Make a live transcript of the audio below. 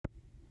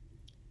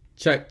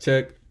Check,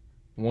 check.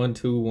 1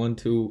 2 1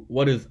 2.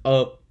 What is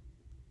up,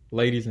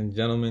 ladies and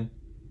gentlemen,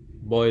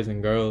 boys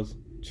and girls,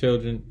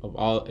 children of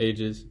all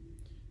ages?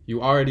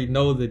 You already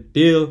know the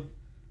deal.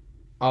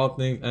 All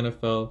things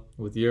NFL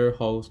with your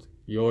host,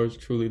 yours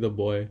truly, the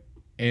boy,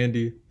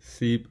 Andy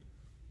Seep.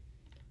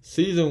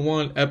 Season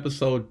 1,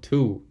 Episode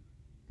 2.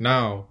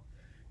 Now,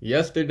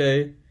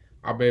 yesterday,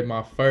 I made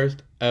my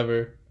first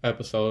ever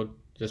episode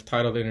just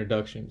titled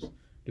Introductions.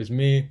 Just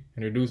me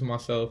introducing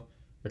myself,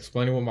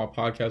 explaining what my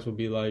podcast would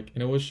be like,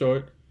 and it was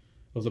short.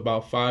 It was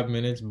about 5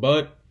 minutes,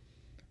 but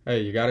hey,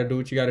 you gotta do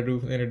what you gotta do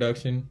for the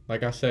introduction.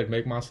 Like I said,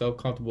 make myself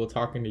comfortable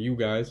talking to you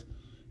guys,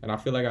 and I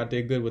feel like I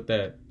did good with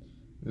that.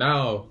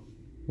 Now,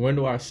 we're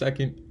into our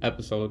second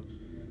episode,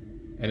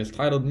 and it's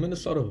titled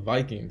Minnesota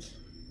Vikings.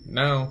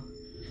 Now,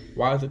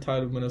 why is it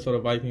titled Minnesota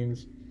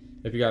Vikings?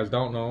 If you guys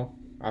don't know,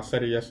 I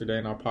said it yesterday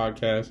in our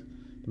podcast.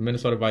 The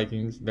Minnesota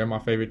Vikings, they're my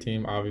favorite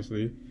team,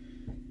 obviously.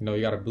 You know,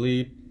 you gotta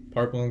bleed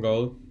purple and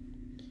gold.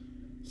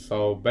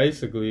 So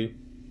basically,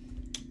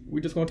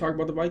 we're just gonna talk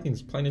about the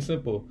Vikings, plain and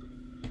simple.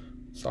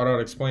 Start out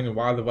explaining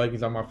why the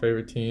Vikings are my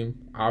favorite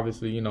team.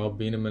 Obviously, you know,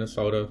 being in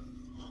Minnesota,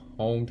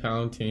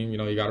 hometown team, you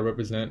know, you gotta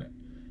represent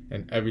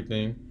and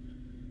everything.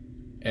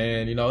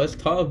 And, you know, it's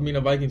tough being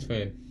a Vikings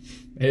fan.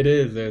 It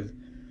is. There's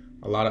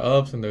a lot of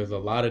ups and there's a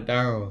lot of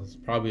downs.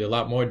 Probably a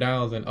lot more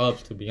downs than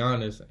ups, to be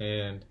honest.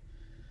 And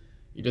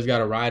you just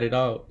gotta ride it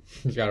out.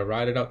 You just gotta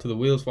ride it out till the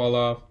wheels fall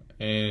off.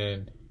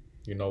 And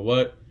you know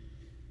what?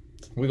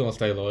 We're going to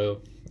stay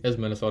loyal. It's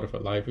Minnesota for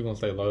life. We're going to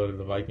stay loyal to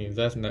the Vikings.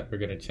 That's never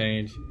going to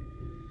change.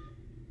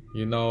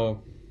 You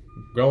know,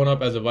 growing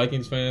up as a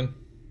Vikings fan,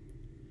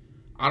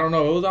 I don't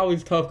know. It was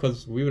always tough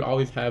because we would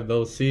always have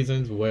those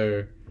seasons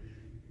where,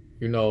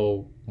 you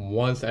know,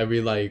 once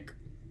every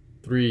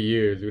 3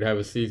 years, we'd have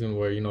a season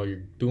where, you know,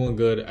 you're doing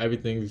good.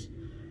 Everything's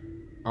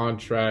on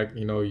track.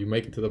 You know, you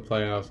make it to the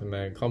playoffs. And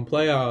then come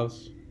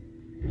playoffs,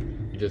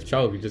 you just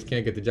choke. You just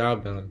can't get the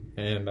job done.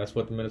 And that's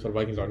what the Minnesota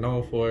Vikings are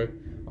known for,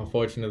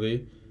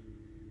 unfortunately.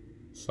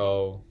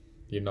 So,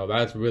 you know,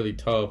 that's really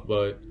tough.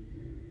 But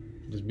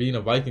just being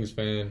a Vikings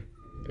fan,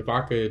 if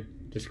I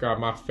could describe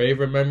my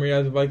favorite memory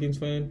as a Vikings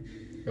fan,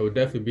 it would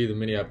definitely be the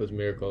Minneapolis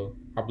Miracle.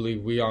 I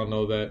believe we all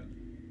know that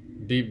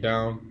deep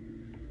down.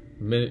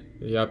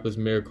 Minneapolis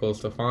Miracle,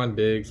 Stephon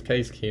Diggs,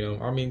 Case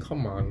Keenum. I mean,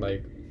 come on.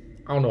 I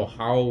don't know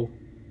how,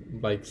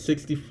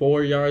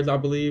 64 yards, I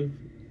believe.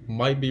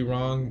 Might be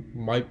wrong,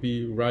 might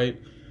be right.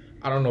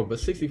 I don't know, but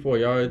 64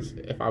 yards,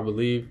 if I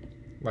believe,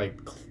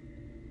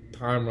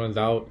 time runs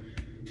out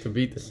to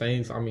beat the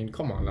Saints. I mean,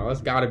 come on now.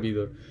 That's got to be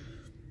the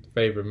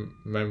favorite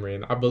memory.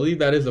 And I believe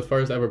that is the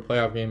first ever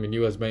playoff game in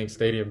U.S. Bank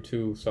Stadium,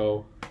 too.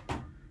 So,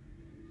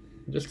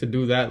 just to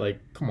do that,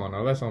 come on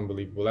now. That's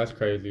unbelievable. That's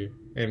crazy.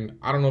 And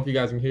I don't know if you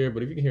guys can hear it,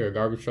 but if you can hear a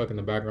garbage truck in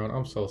the background,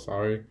 I'm so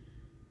sorry.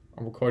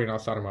 I'm recording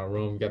outside of my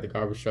room. Got the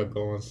garbage truck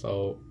going,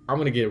 so I'm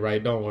going to get it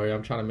right. Don't worry.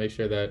 I'm trying to make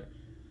sure that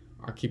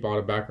I keep all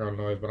the background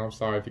noise, but I'm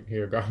sorry if you can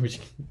hear a garbage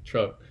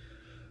truck.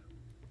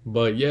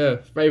 But yeah,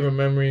 favorite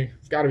memory,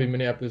 it's got to be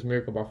Minneapolis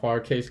Miracle by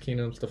far. Case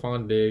Keenum,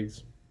 Stephon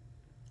Diggs.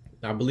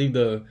 I believe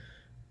the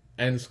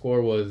end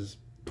score was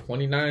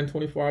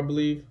 29-24, I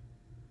believe.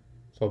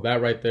 So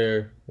that right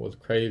there was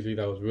crazy.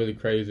 That was really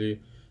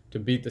crazy to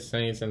beat the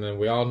Saints. And then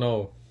we all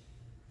know,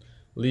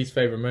 least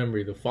favorite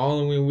memory, the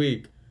following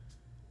week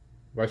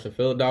versus the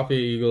Philadelphia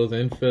Eagles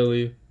in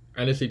Philly,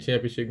 NFC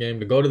Championship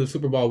game to go to the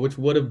Super Bowl, which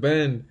would have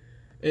been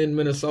in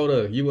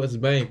Minnesota, U.S.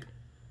 Bank.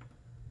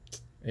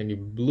 And you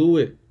blew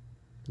it.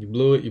 You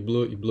blew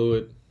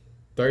it.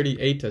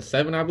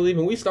 38-7, I believe.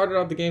 And we started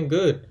out the game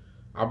good.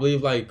 I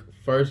believe,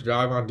 first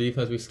drive on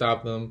defense, we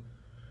stopped them.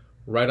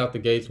 Right out the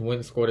gates, went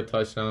and scored a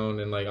touchdown.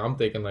 And, I'm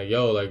thinking,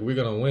 yo, we're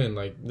going to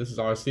win. This is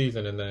our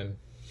season. And then,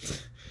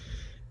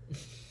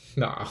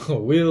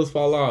 wheels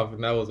fall off.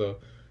 And that was a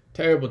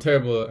terrible,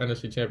 terrible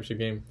NFC Championship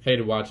game.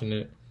 Hated watching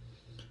it.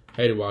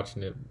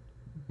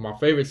 My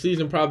favorite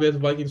season probably as a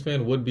Vikings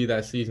fan would be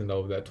that season,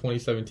 though, that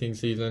 2017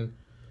 season.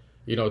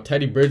 You know,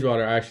 Teddy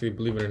Bridgewater actually,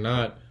 believe it or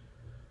not,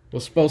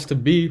 was supposed to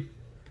be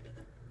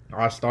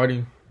our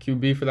starting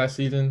QB for that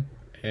season.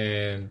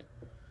 And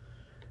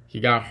he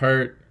got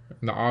hurt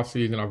in the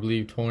offseason, I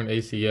believe, torn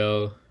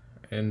ACL.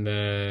 And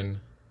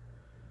then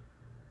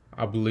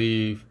I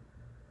believe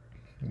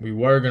we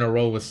were going to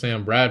roll with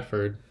Sam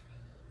Bradford.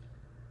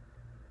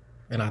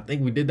 And I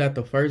think we did that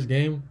the first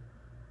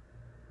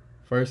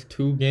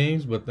 2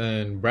 games, but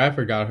then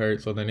Bradford got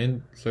hurt, so then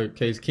insert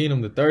Case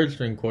Keenum, the third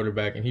string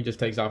quarterback, and he just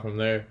takes off from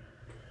there.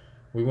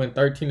 We went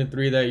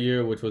 13-3 that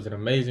year, which was an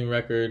amazing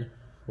record.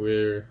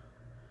 We're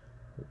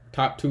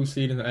top 2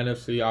 seed in the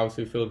NFC.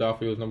 Obviously,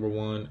 Philadelphia was number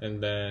 1,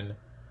 and then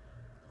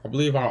I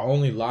believe our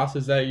only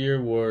losses that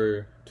year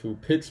were to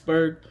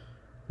Pittsburgh,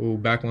 who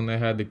back when they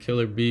had the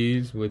Killer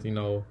Bees with,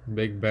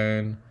 Big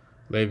Ben,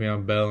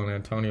 Le'Veon Bell, and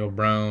Antonio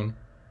Brown.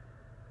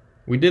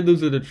 We did lose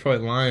to the Detroit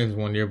Lions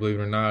one year, believe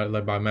it or not,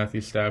 led by Matthew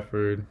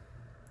Stafford.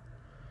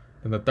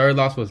 And the third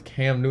loss was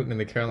Cam Newton and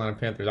the Carolina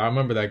Panthers. I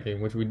remember that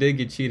game, which we did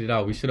get cheated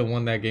out. We should have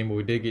won that game, but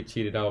we did get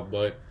cheated out.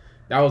 But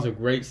that was a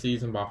great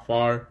season by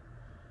far.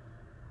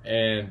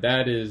 And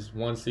that is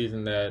one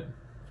season that,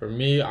 for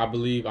me, I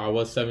believe I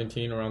was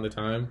 17 around the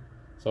time.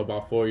 So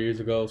about 4 years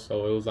ago.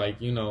 So it was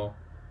like,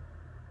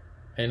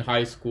 in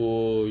high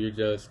school, you're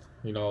just,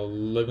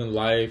 living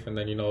life. And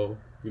then, you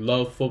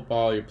love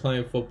football. You're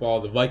playing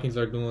football. The Vikings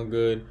are doing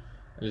good.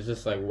 And it's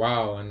just like,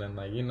 wow. And then,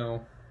 like,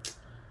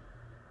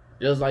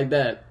 just like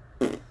that.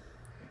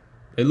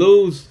 They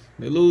lose.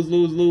 They lose.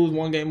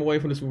 One game away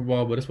from the Super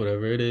Bowl. But it's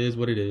whatever. It is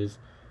what it is.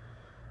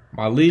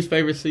 My least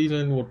favorite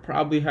season would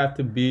probably have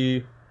to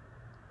be...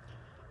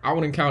 I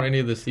wouldn't count any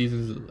of the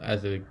seasons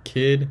as a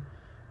kid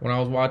when I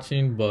was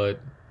watching, but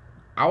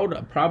I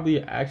would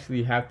probably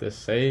actually have to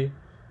say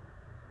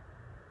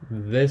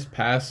this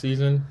past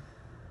season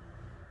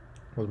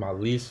was my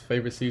least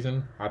favorite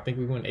season. I think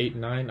we went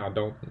 8-9. I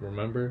don't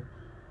remember.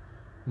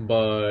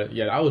 But,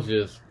 yeah, that was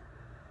just...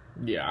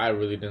 Yeah, I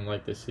really didn't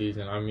like this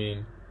season. I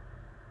mean,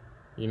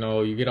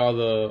 you get all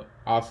the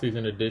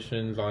off-season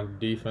additions on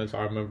defense.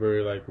 I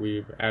remember, like,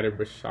 we've added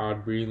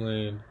Rashad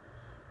Breeland,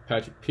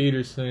 Patrick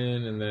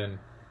Peterson, and then...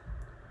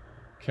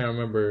 Can't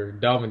remember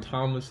Dalvin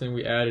Tomlinson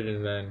we added,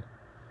 and then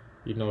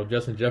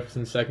Justin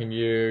Jefferson's second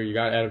year. You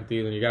got Adam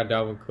Thielen, you got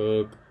Dalvin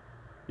Cook.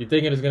 You're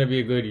thinking it's gonna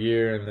be a good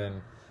year, and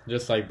then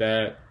just like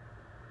that,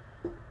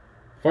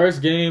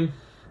 first game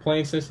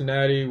playing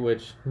Cincinnati,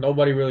 which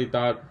nobody really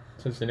thought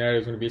Cincinnati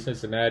was gonna be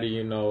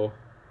Cincinnati.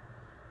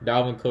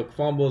 Dalvin Cook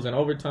fumbles in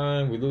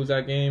overtime. We lose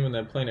that game, and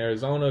then playing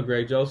Arizona,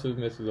 Greg Joseph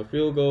misses a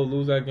field goal,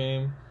 lose that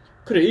game.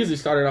 Could have easily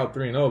started out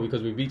 3-0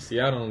 because we beat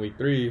Seattle in week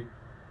 3.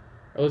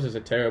 It was just a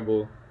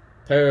terrible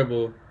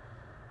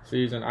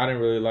season. I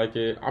didn't really like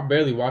it. I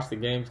barely watched the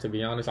games, to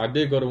be honest. I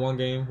did go to one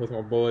game with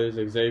my boys,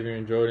 Xavier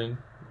and Jordan,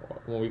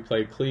 when we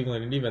played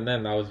Cleveland, and even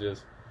then, that was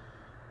just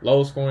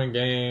low-scoring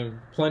game,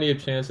 plenty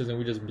of chances, and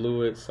we just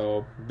blew it,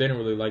 so didn't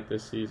really like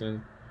this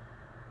season.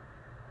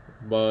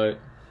 But,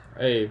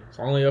 hey, it's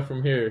only up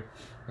from here.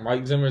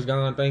 Mike Zimmer's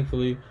gone,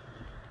 thankfully,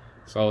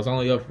 so it's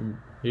only up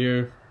from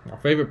here. My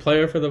favorite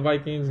player for the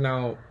Vikings,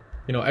 now,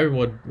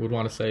 everyone would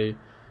want to say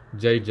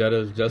Jay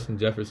Jettas, Justin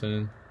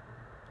Jefferson.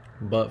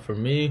 But for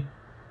me,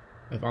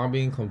 if I'm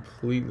being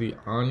completely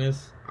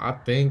honest, I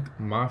think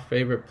my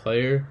favorite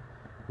player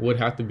would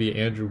have to be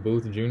Andrew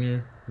Booth Jr.,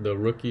 the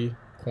rookie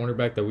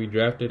cornerback that we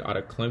drafted out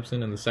of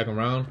Clemson in the second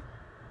round.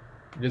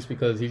 Just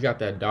because he's got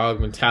that dog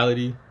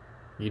mentality,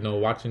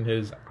 watching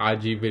his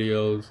IG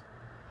videos,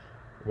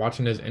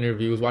 watching his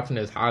interviews, watching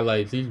his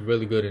highlights. He's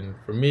really good. And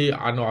for me,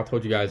 I know I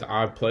told you guys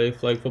I played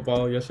flag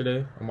football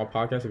yesterday on my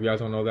podcast. If you guys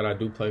don't know that, I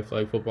do play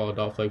flag football,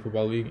 adult flag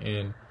football league,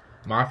 and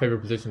my favorite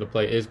position to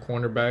play is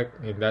cornerback,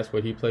 and that's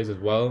what he plays as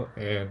well.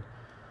 And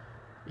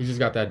he's just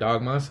got that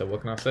dog mindset.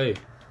 What can I say?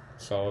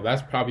 So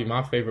that's probably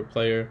my favorite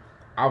player.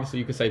 Obviously,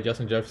 you could say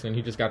Justin Jefferson.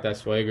 He just got that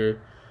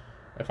swagger.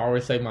 If I were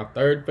to say my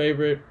third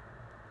favorite,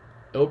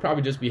 it would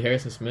probably just be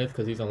Harrison Smith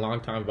because he's a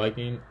longtime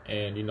Viking,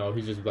 and,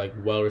 he's just, like,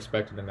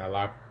 well-respected in that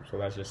locker room. So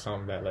that's just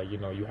something that, like,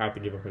 you have to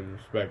give him his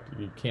respect.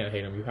 You can't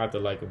hate him. You have to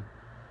like him.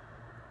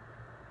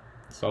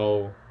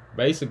 So,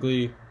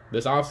 basically,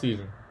 this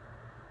offseason,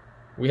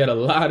 we had a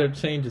lot of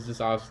changes this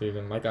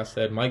offseason. Like I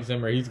said, Mike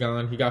Zimmer, he's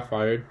gone. He got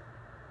fired.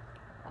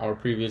 Our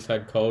previous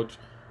head coach,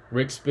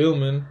 Rick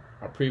Spielman,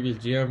 our previous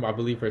GM, I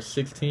believe for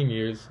 16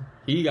 years,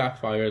 he got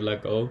fired,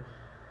 let go.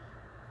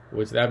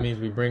 Which that means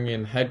we bring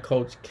in head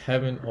coach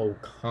Kevin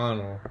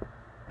O'Connell,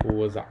 who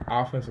was the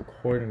offensive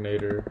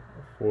coordinator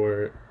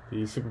for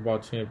the Super Bowl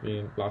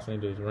champion Los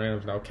Angeles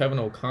Rams. Now, Kevin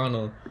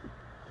O'Connell,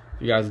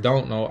 if you guys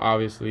don't know,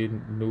 obviously,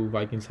 new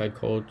Vikings head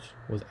coach,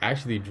 was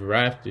actually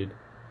drafted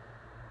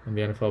in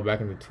the NFL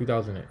back in the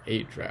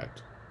 2008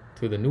 draft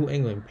to the New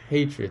England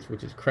Patriots,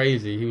 which is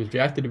crazy. He was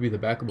drafted to be the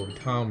backup of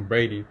Tom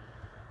Brady,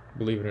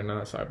 believe it or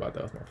not. Sorry about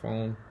that with my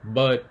phone.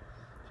 But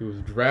he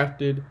was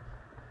drafted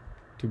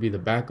to be the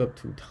backup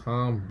to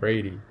Tom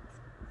Brady.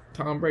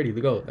 Tom Brady, the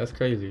GOAT. That's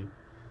crazy.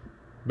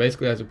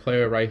 Basically, as a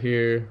player right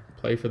here,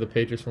 played for the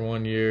Patriots for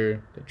 1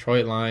 year,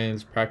 Detroit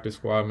Lions practice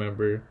squad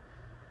member,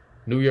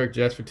 New York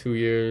Jets for 2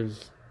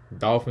 years,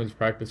 Dolphins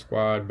practice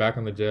squad, back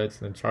on the Jets,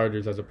 and then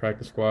Chargers as a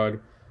practice squad.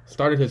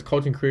 Started his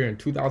coaching career in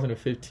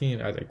 2015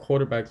 as a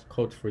quarterbacks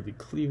coach for the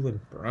Cleveland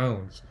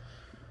Browns.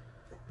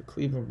 The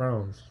Cleveland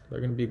Browns.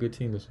 They're going to be a good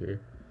team this year.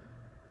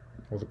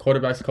 Was a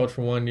quarterbacks coach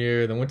for 1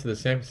 year, then went to the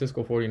San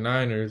Francisco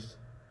 49ers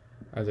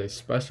as a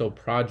special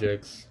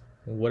projects,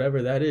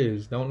 whatever that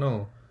is, don't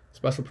know.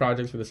 Special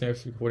projects for the San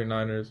Francisco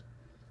 49ers.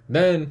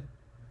 Then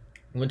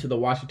went to the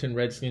Washington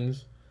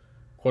Redskins,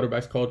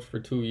 quarterbacks coach for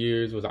 2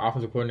 years, was an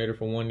offensive coordinator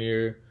for 1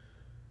 year.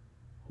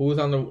 Who was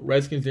on the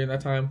Redskins during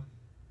that time?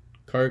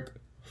 Kirk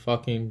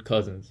fucking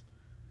Cousins.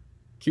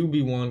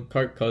 QB1,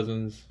 Kirk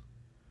Cousins.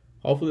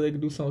 Hopefully they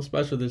can do something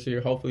special this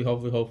year.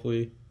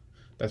 Hopefully.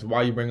 That's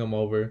why you bring him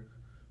over.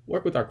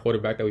 Work with our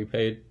quarterback that we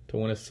paid to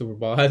win a Super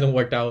Bowl. Hasn't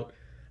worked out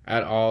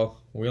at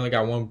all. We only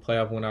got one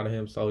playoff win out of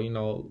him, so,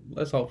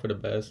 let's hope for the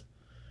best.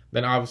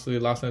 Then, obviously,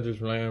 Los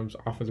Angeles Rams,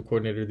 offensive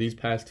coordinator these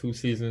past 2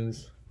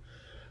 seasons.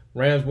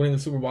 Rams winning the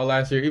Super Bowl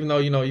last year, even though,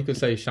 you could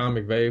say Sean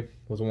McVay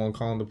was the one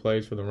calling the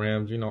plays for the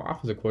Rams.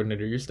 Offensive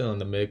coordinator, you're still in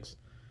the mix.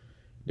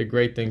 did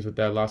great things with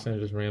that Los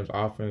Angeles Rams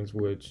offense,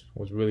 which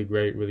was really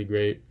great, really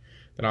great.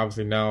 Then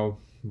obviously now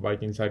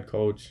Vikings head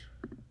coach.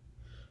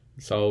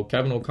 So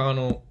Kevin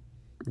O'Connell,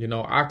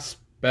 I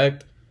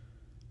expect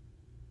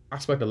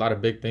a lot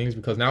of big things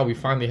because now we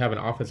finally have an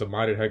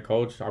offensive-minded head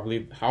coach. I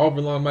believe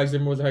however long Mike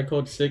Zimmer was a head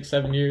coach, 6,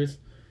 7 years,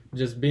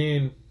 just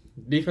being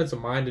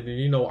defensive-minded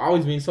and,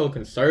 always being so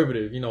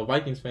conservative.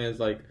 Vikings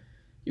fans,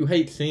 you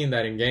hate seeing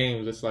that in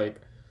games. It's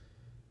like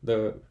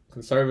the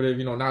conservative,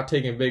 not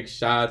taking big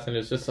shots, and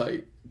it's just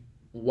like,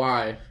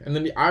 why? And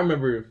then I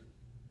remember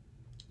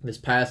this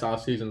past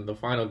offseason, the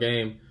final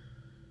game,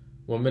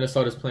 when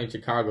Minnesota's playing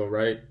Chicago,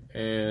 right?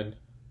 And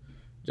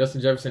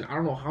Justin Jefferson, I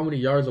don't know how many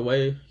yards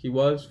away he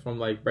was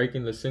from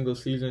breaking the single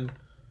season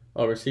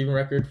receiving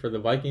record for the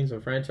Vikings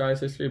in franchise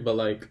history, but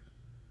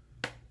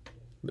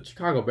the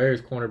Chicago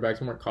Bears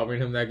cornerbacks weren't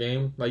covering him that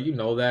game. You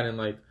know that, and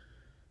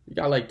you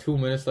got 2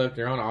 minutes left,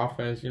 you're on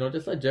offense,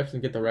 just let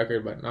Jefferson get the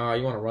record, but nah,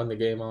 you want to run the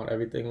game out,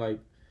 everything.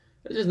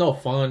 It's just no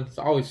fun. It's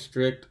always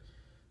strict.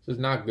 It's just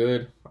not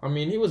good. I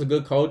mean, he was a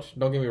good coach,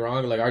 don't get me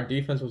wrong. Our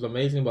defense was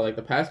amazing, but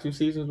the past 2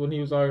 seasons when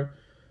he was our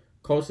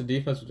coach, the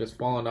defense was just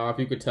falling off.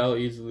 You could tell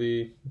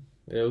easily.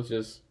 It was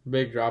just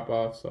big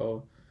drop-off.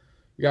 So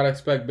you got to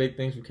expect big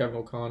things from Kevin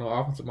O'Connell,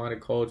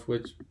 offensive-minded coach,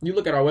 which you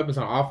look at our weapons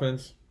on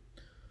offense.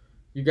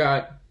 You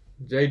got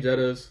Jay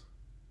Jettas,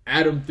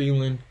 Adam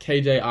Thielen,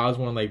 KJ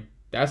Osborne.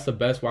 That's the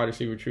best wide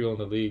receiver trio in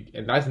the league.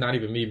 And that's not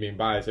even me being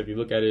biased. If you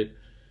look at it,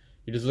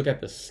 you just look at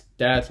the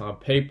stats on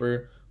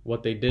paper,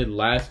 what they did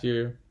last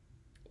year.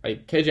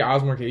 KJ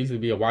Osborne could easily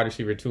be a wide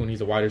receiver 2, and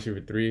he's a wide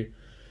receiver 3.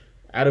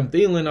 Adam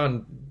Thielen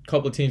on a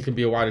couple of teams can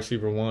be a wide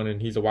receiver 1,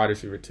 and he's a wide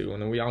receiver 2.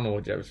 And then we all know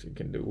what Jefferson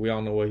can do. We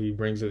all know what he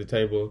brings to the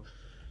table.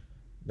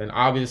 Then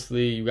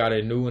obviously you got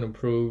a new and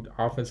improved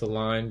offensive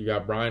line. You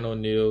got Brian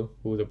O'Neill,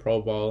 who was a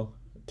Pro Bowl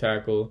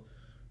tackle.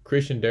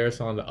 Christian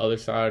Darrisaw on the other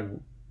side,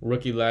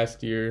 rookie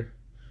last year.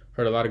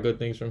 Heard a lot of good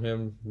things from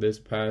him this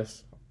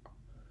past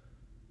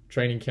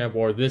training camp,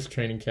 or this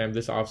training camp,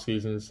 this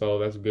offseason, so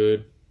that's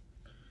good.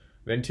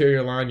 The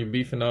interior line, you're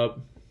beefing up,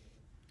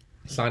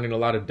 signing a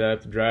lot of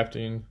depth,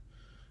 drafting.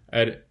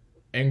 Ed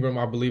Ingram,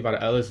 I believe, out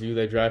of LSU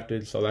they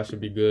drafted, so that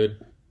should be good.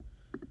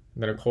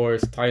 And then, of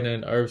course, tight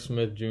end Irv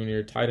Smith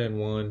Jr., tight end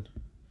 1.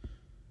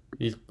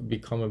 He's be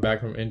coming back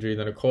from injury.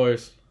 Then, of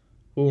course,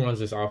 who runs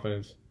this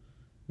offense?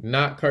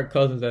 Not Kirk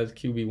Cousins as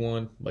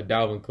QB1, but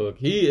Dalvin Cook.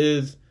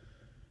 He's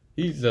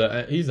just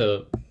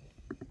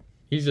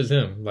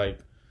him. The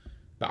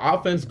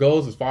offense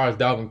goes as far as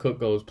Dalvin Cook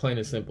goes, plain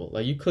and simple.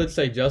 You could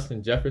say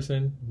Justin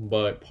Jefferson,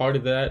 but part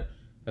of that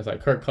is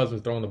Kirk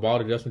Cousins throwing the ball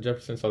to Justin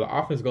Jefferson. So the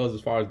offense goes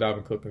as far as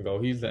Dalvin Cook can go.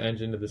 He's the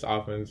engine of this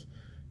offense.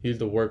 He's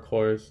the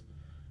workhorse.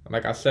 And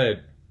like I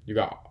said,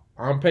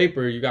 on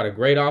paper, you got a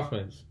great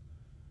offense,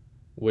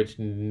 which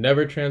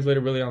never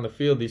translated really on the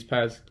field these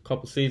past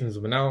couple seasons.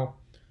 But now,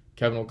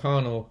 Kevin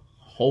O'Connell,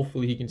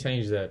 hopefully he can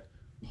change that.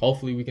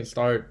 Hopefully we can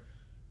start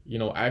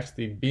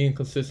actually being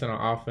consistent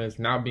on offense,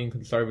 not being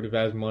conservative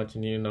as much,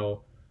 and,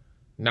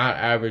 not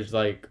average,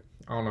 I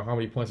don't know how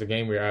many points a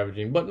game we're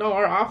averaging. But no,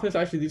 our offense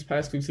actually these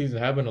past 2 seasons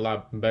have been a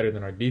lot better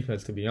than our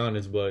defense, to be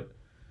honest, but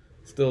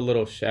still a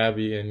little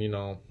shabby, and,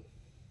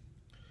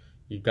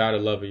 you gotta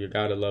love it. You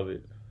gotta love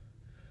it.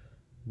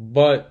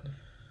 But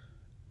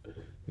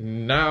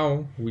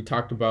now we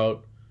talked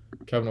about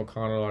Kevin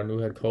O'Connell, our new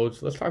head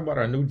coach. Let's talk about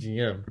our new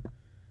GM,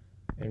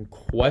 and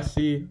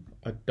Kwesi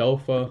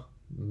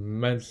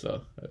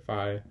Adofo-Mensah, if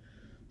I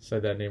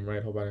said that name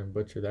right. Hope I didn't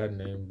butcher that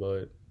name,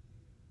 but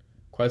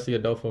Kwesi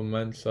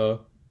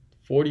Adofo-Mensah,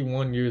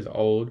 41 years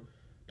old.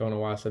 Don't know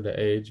why I said the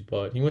age,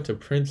 but he went to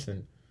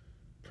Princeton.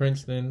 It's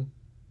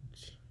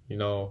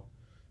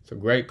a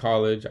great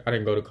college. I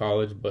didn't go to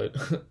college, but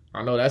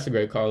I know that's a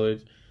great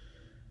college.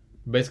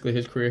 Basically,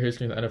 his career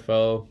history in the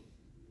NFL,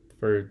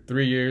 for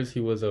 3 years, he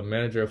was a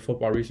manager of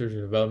football research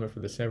and development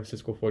for the San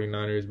Francisco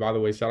 49ers. By the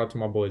way, shout out to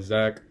my boy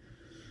Zach.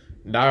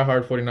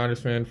 Die-hard 49ers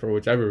fan for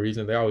whichever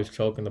reason. They always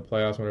choke in the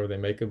playoffs whenever they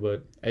make it,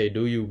 but hey,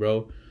 do you,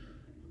 bro.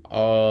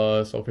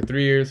 So for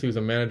 3 years, he was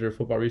a manager of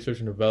football research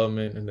and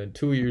development, and then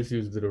 2 years, he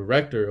was the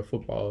director of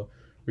football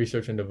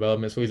research and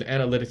development. So he's an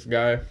analytics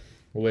guy,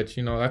 which,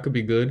 that could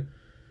be good.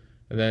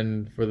 And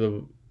then for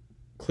the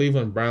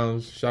Cleveland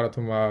Browns, shout out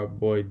to my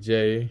boy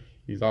Jay.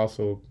 He's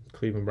also a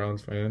Cleveland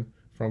Browns fan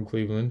from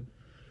Cleveland.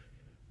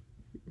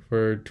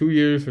 For 2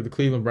 years for the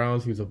Cleveland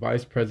Browns, he was a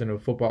vice president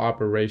of football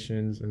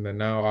operations, and then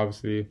now,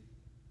 obviously,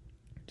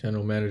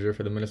 general manager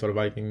for the Minnesota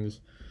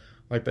Vikings.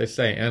 Like they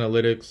say,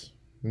 analytics,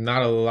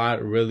 not a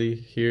lot really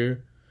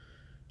here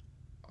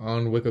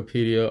on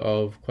Wikipedia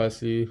of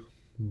Kwesi,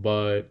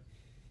 but,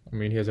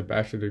 he has a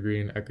bachelor's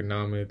degree in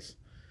economics,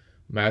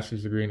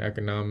 master's degree in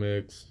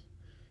economics.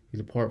 He's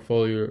a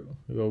portfolio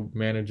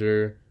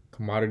manager,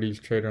 commodities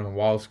trader on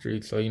Wall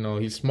Street. So,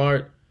 he's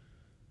smart.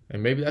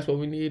 And maybe that's what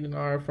we need in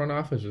our front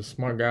office. A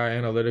smart guy,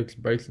 analytics,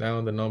 breaks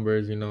down the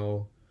numbers,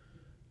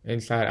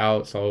 inside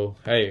out. So,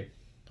 hey,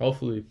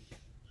 hopefully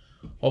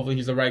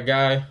he's the right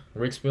guy.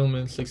 Rick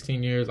Spielman,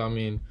 16 years. I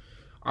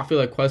feel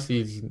like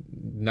Kwesi's,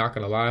 not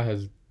going to lie,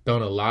 has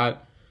done a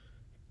lot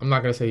I'm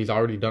not going to say he's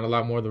already done a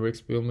lot more than Rick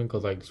Spielman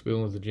because, like,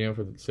 Spielman was the GM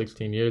for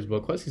 16 years.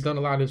 But Quincy's done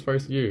a lot in his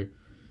first year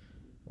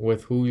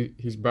with who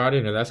he's brought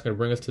in. And that's going to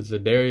bring us to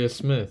Zadarius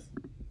Smith.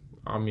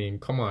 I mean,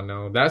 come on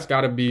now. That's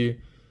got to be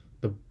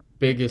the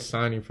biggest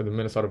signing for the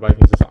Minnesota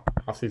Vikings this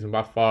offseason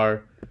by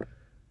far.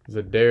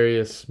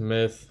 Zadarius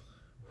Smith,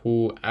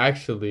 who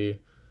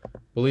actually,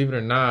 believe it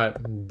or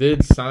not,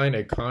 did sign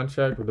a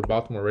contract with the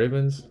Baltimore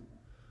Ravens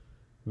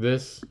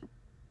this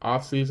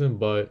offseason,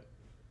 but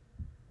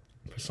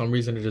for some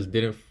reason it just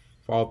didn't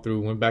fall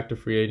through. Went back to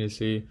free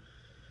agency,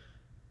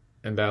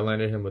 and that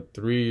landed him a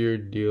 3-year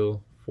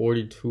deal,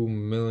 $42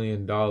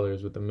 million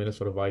with the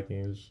Minnesota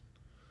Vikings,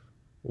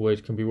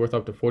 which can be worth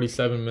up to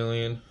 $47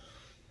 million.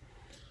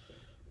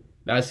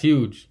 That's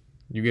huge.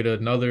 You get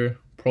another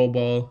Pro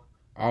Bowl,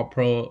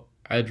 All-Pro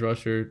edge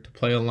rusher to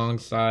play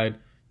alongside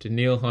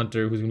Danielle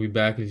Hunter, who's going to be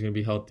back, who's going to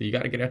be healthy. You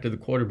got to get after the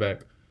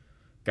quarterback.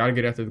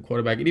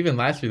 And even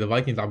last year, the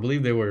Vikings, I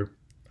believe they were,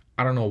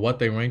 I don't know what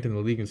they ranked in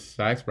the league in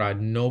sacks, but I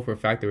know for a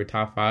fact they were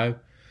top 5.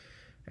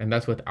 And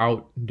that's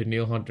without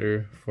Danielle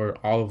Hunter for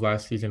all of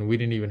last season. We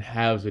didn't even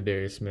have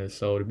Zadarius Smith.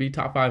 So to be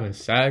top 5 in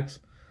sacks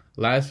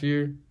last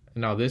year,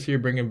 and now this year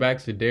bringing back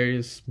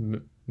Zadarius,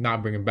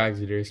 not bringing back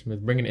Zadarius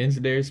Smith, bringing in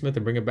Zadarius Smith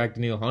and bringing back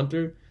Danielle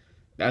Hunter,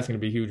 that's going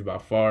to be huge by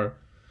far.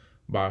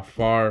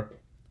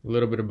 A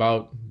little bit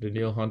about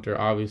Danielle Hunter,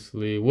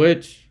 obviously,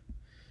 which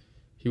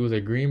he was a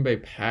Green Bay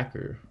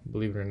Packer,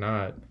 believe it or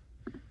not,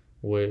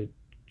 which,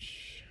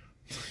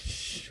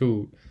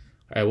 shoot.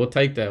 All right, we'll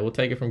take that. We'll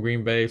take it from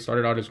Green Bay.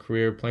 Started out his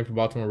career playing for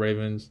Baltimore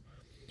Ravens,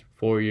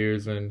 4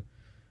 years, and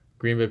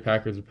Green Bay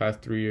Packers the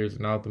past 3 years,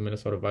 and now at the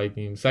Minnesota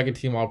Vikings. Second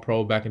team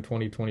All-Pro back in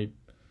 2020,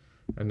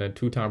 and then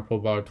 2-time Pro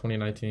Bowler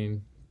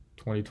 2019,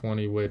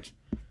 2020, which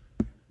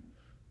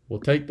we'll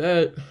take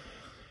that.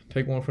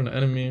 Take one from the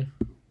enemy.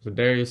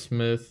 Zadarius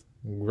Smith,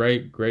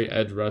 great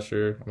edge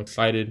rusher. I'm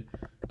excited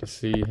to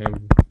see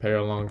him pair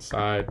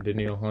alongside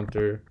Danielle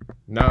Hunter.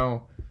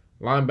 Now,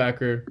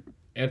 linebacker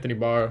Anthony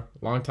Barr,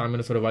 longtime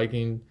Minnesota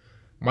Viking.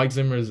 Mike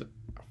Zimmer's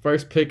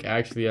first pick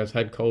actually as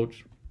head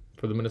coach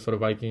for the Minnesota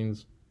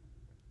Vikings.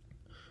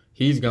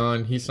 He's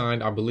gone. He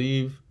signed, I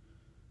believe,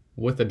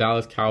 with the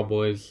Dallas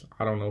Cowboys.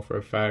 I don't know for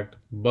a fact.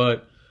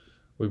 But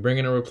we bring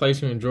in a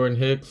replacement, Jordan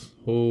Hicks,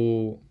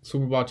 who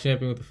Super Bowl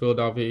champion with the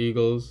Philadelphia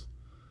Eagles.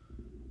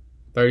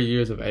 30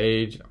 years of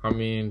age. I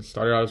mean,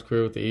 started out his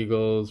career with the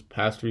Eagles,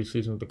 past 3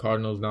 seasons with the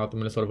Cardinals, now with the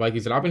Minnesota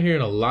Vikings. And I've been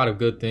hearing a lot of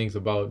good things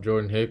about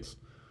Jordan Hicks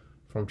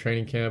from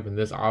training camp and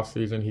this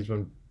offseason. He's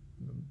been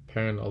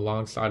pairing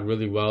alongside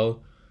really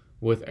well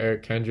with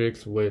Eric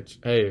Kendricks, which,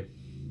 hey,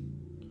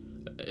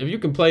 if you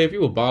can play, if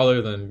you a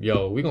baller, then,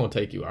 yo, we're going to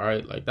take you, all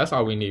right? Like, that's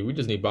all we need. We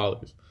just need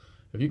ballers.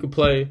 If you can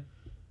play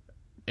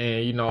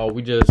and, you know,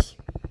 we just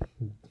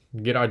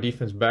get our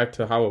defense back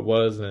to how it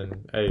was,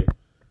 and, hey,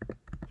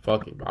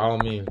 fuck it. By all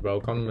means, bro.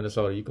 Come to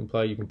Minnesota. You can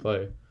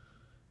play.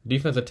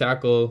 Defensive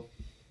tackle,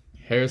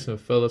 Harrison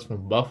Phillips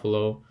from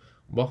Buffalo.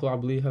 Buffalo, I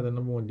believe, had the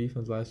number 1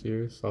 defense last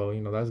year. So,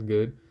 you know, that's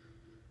good.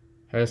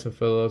 Harrison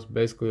Phillips,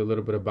 basically a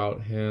little bit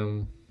about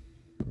him.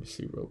 Let me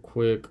see real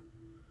quick.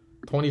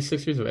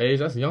 26 years of age.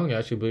 That's young,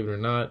 actually, believe it or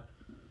not.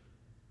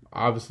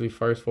 Obviously,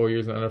 first 4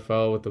 years in the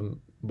NFL with the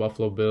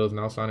Buffalo Bills.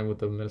 Now signing with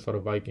the Minnesota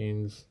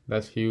Vikings.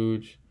 That's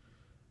huge.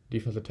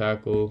 Defensive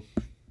tackle.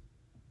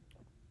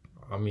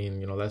 I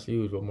mean, you know, that's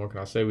huge. What more can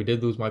I say? We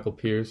did lose Michael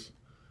Pierce,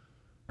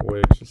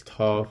 which is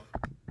tough.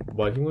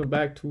 But he went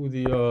back to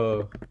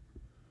the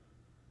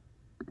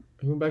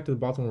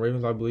Baltimore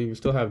Ravens, I believe. We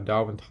still have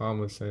Dalvin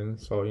Tomlinson,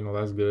 so, you know,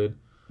 that's good.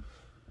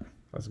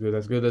 That's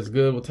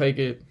good. We'll take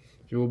it.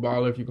 If you're a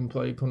baller, if you can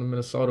play, come to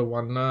Minnesota.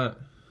 Why not?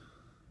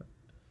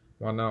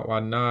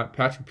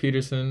 Patrick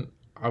Peterson,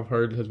 I've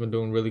heard, has been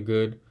doing really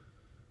good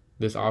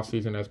this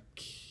offseason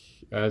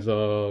as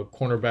a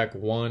cornerback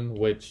 1,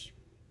 which,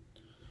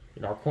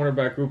 you know, our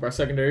cornerback group, our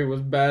secondary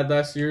was bad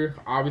last year,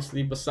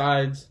 obviously,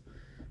 besides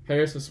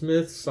Harrison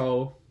Smith.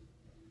 So,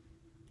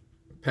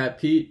 Pat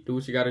Pete, do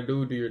what you got to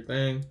do your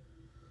thing.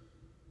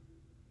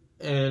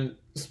 And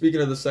speaking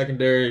of the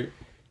secondary,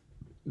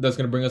 that's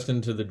going to bring us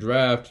into the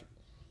draft.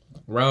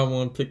 Round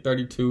 1, pick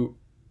 32,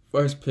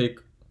 first pick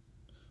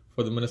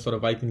for the Minnesota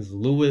Vikings,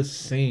 Lewis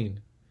Cine.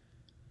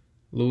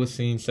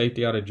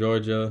 Safety out of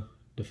Georgia,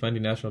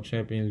 defending national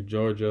champions,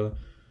 Georgia.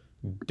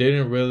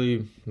 Didn't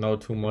really know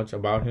too much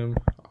about him,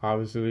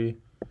 obviously,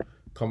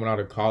 coming out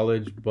of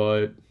college,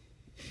 but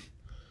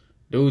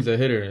dude's a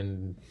hitter,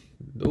 and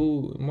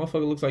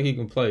motherfucker looks like he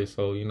can play.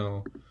 So, you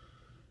know,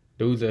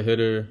 dude's a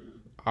hitter.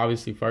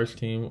 Obviously, first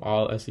team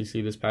All SEC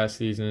this past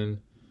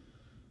season.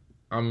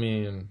 I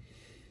mean,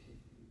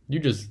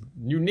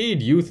 you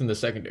need youth in the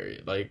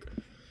secondary. Like,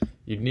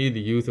 you need the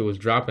youth. It was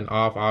dropping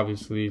off,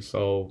 obviously.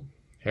 So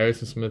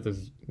Harrison Smith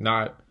is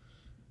not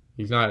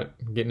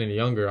getting any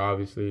younger,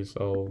 obviously.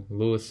 So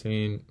Lewis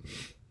Cine,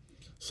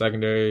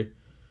 secondary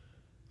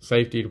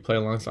safety to play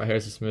alongside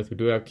Harrison Smith. We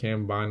do have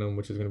Cam Bynum,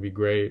 which is going to be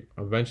great.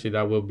 Eventually,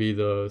 that will be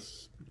the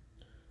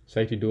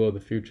safety duo of the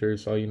future.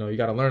 So, you know, you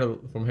got to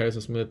learn from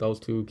Harrison Smith, those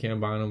two, Cam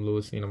Bynum,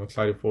 Lewis Cine. I'm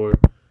excited for it.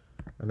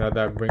 And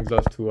that brings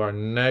us to our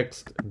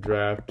next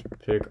draft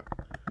pick.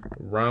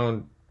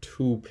 round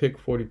 2, pick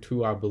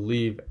 42, I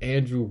believe,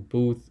 Andrew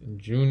Booth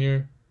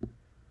Jr.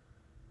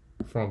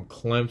 from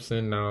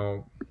Clemson.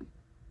 Now,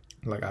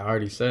 like I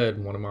already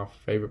said, one of my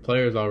favorite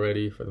players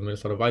already for the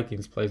Minnesota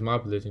Vikings, plays my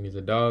position. He's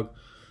a dog.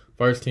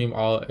 First team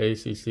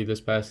All-ACC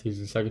this past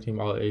season, second team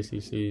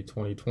All-ACC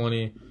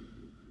 2020.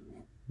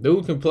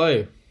 Dude can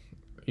play.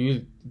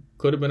 He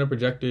could have been a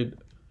projected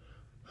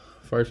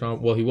first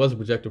round. Well, he was a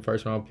projected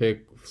first round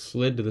pick,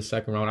 slid to the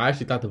second round. I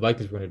actually thought the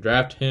Vikings were going to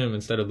draft him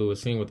instead of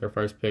Lewis Cine with their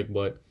first pick,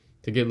 but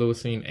to get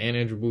Lewis Cine and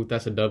Andrew Booth,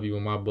 that's a W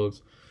in my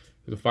books.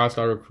 He's a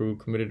 5-star recruit,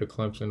 committed to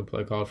Clemson to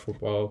play college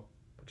football,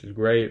 which is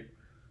great.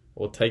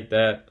 We'll take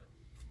that.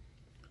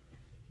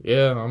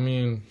 Yeah, I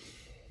mean,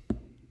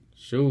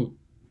 shoot,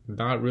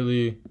 not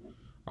really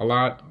a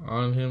lot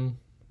on him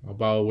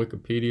about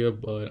Wikipedia,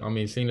 but I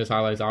mean, seeing his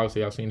highlights,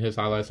 obviously I've seen his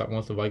highlights.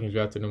 Once the Vikings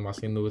drafted him, I've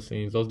seen Lewis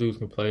Cine. Those dudes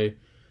can play.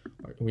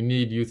 We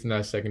need youth in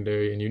that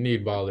secondary, and you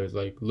need ballers.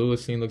 Like,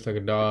 Lewis Cine looks like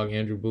a dog.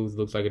 Andrew Booth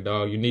looks like a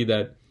dog. You need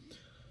that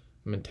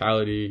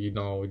mentality. You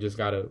know, we just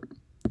gotta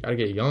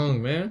get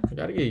young, man. We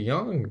gotta get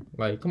young.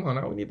 Like, come on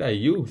now, we need that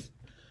youth.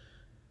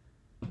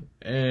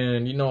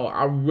 And, you know,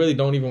 I really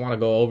don't even want to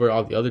go over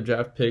all the other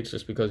draft picks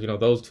just because, you know,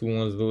 those two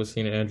ones, Lewis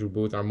Cine and Andrew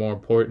Booth, are more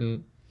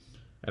important.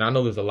 And I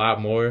know there's a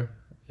lot more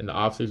in the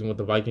offseason with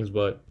the Vikings,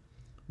 but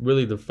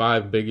really the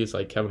 5 biggest,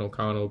 like Kevin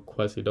O'Connell,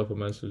 Kwesi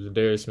Adofo-Mensah,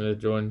 Darius Smith,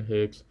 Jordan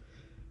Hicks,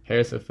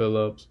 Harrison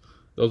Phillips,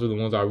 those are the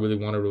ones I really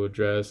wanted to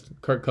address.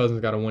 Kirk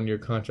Cousins got a 1-year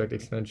contract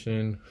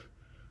extension.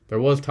 There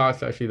was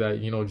talks, actually, that,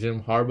 you know,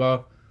 Jim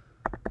Harbaugh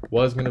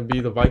was going to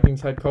be the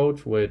Vikings head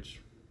coach,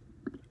 which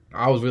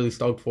I was really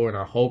stoked for, and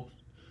I hope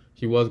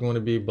he was going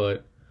to be,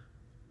 but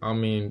I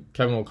mean,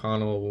 Kevin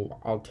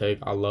O'Connell,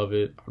 I love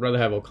it. I'd rather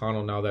have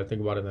O'Connell now that I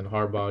think about it than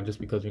Harbaugh, just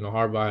because, you know,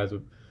 Harbaugh has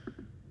a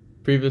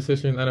previous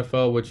history in the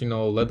NFL, which, you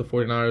know, led the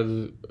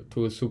 49ers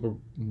to a Super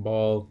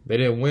Bowl. They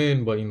didn't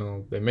win, but, you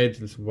know, they made it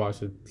to the Super Bowl, I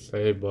should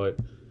say, but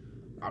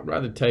I'd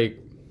rather take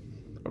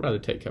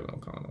Kevin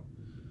O'Connell.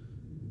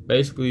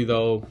 Basically,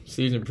 though,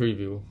 season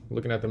preview,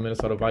 looking at the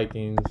Minnesota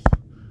Vikings,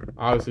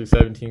 obviously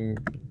 17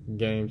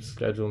 game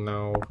schedule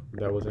now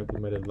that was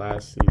implemented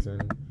last season.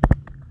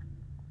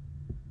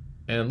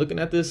 And looking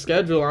at this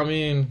schedule, I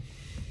mean,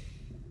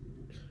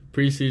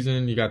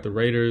 preseason, you got the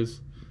Raiders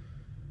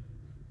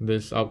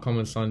this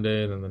upcoming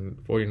Sunday, and then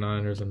the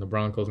 49ers and the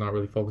Broncos, not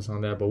really focused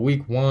on that. But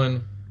week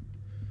 1,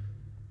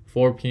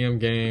 4 p.m.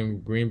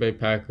 game, Green Bay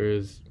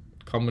Packers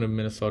coming to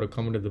Minnesota,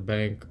 coming to the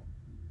bank.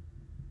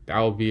 That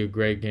will be a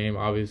great game,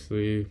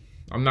 obviously.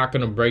 I'm not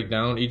going to break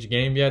down each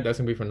game yet. That's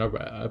going to be for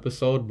another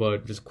episode,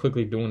 but just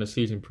quickly doing a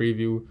season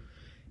preview.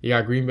 You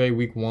got Green Bay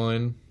week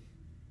 1,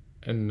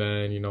 and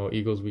then, you know,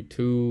 Eagles week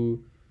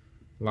 2,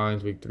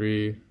 Lions week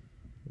 3.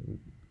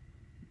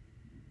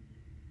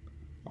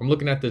 I'm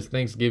looking at this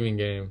Thanksgiving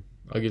game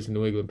against the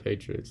New England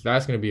Patriots.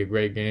 That's going to be a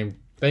great game.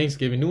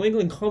 Thanksgiving. New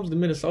England comes to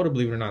Minnesota,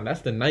 believe it or not.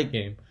 That's the night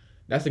game.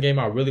 That's the game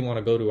I really want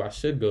to go to. I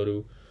should go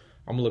to.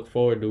 I'm going to look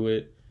forward to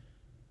it.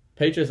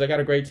 Patriots, they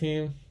got a great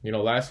team. You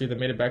know, last year they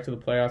made it back to the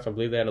playoffs. I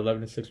believe they had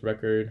 11-6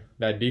 record.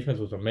 That defense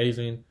was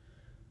amazing.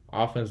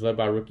 Offense led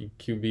by rookie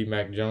QB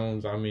Mac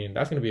Jones. I mean,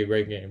 that's going to be a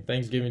great game.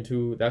 Thanksgiving,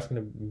 too, that's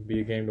going to be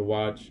a game to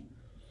watch.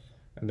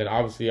 And then,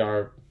 obviously,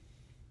 our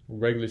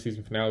regular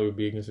season finale would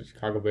be against the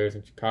Chicago Bears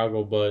in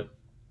Chicago. But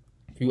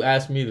if you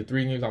ask me, the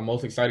 3 games I'm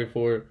most excited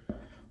for,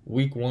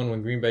 week 1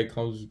 when Green Bay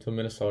comes to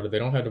Minnesota, they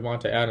don't have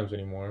Devontae Adams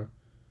anymore.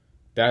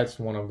 That's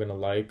one I'm going to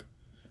like.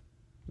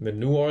 The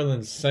New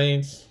Orleans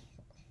Saints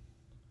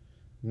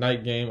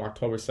night game,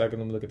 October 2nd. Let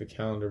me look at the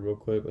calendar real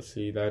quick. Let's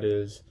see. That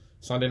is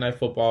Sunday Night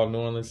Football, New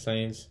Orleans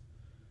Saints.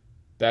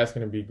 That's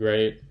going to be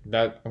great.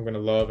 That I'm going to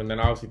love. And then,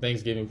 obviously,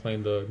 Thanksgiving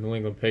playing the New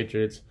England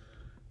Patriots.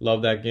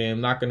 Love that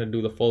game. Not going to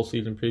do the full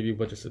season preview,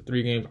 but just the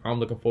 3 games I'm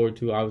looking forward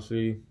to,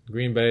 obviously.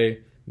 Green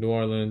Bay, New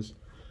Orleans,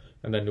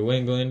 and then New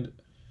England.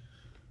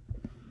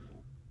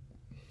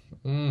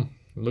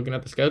 Looking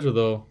at the schedule,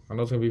 though, I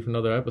know it's going to be for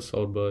another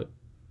episode, but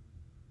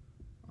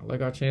I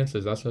like our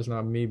chances. That's just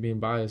not me being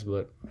biased,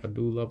 but I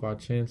do love our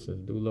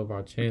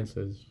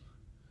chances.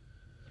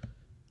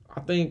 I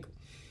think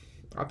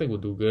we'll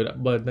do good.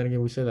 But then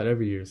again, we say that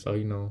every year. So,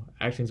 you know,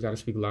 actions got to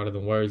speak louder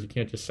than words. You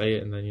can't just say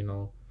it and then, you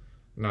know,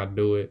 not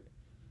do it.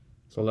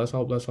 So let's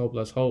hope.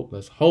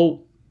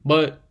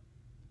 But,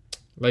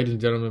 ladies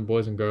and gentlemen,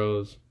 boys and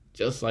girls,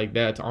 just like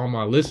that, to all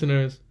my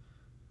listeners,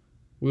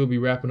 we'll be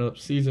wrapping up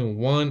Season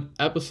 1,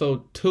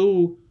 Episode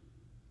 2,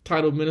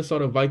 titled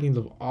Minnesota Vikings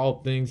of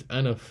All Things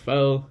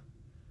NFL.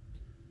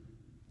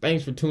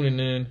 Thanks for tuning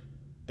in.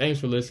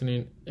 Thanks for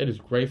listening. It is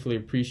gratefully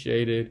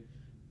appreciated.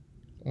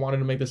 I wanted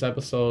to make this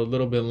episode a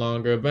little bit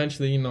longer.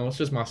 Eventually, you know, it's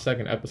just my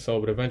 2nd episode,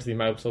 but eventually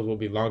my episodes will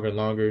be longer and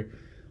longer.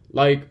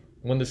 Like,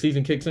 when the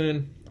season kicks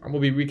in, I'm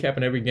going to be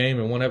recapping every game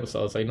in one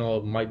episode. So, you know,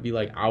 it might be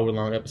like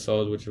hour-long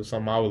episodes, which is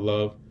something I would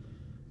love.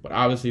 But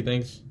obviously,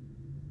 thanks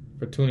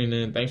for tuning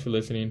in. Thanks for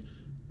listening.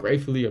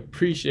 Gratefully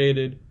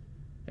appreciated.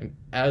 And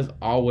as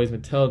always,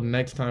 until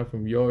next time,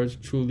 from yours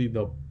truly,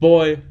 the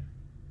boy.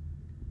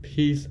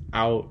 Peace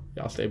out.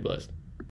 Y'all stay blessed.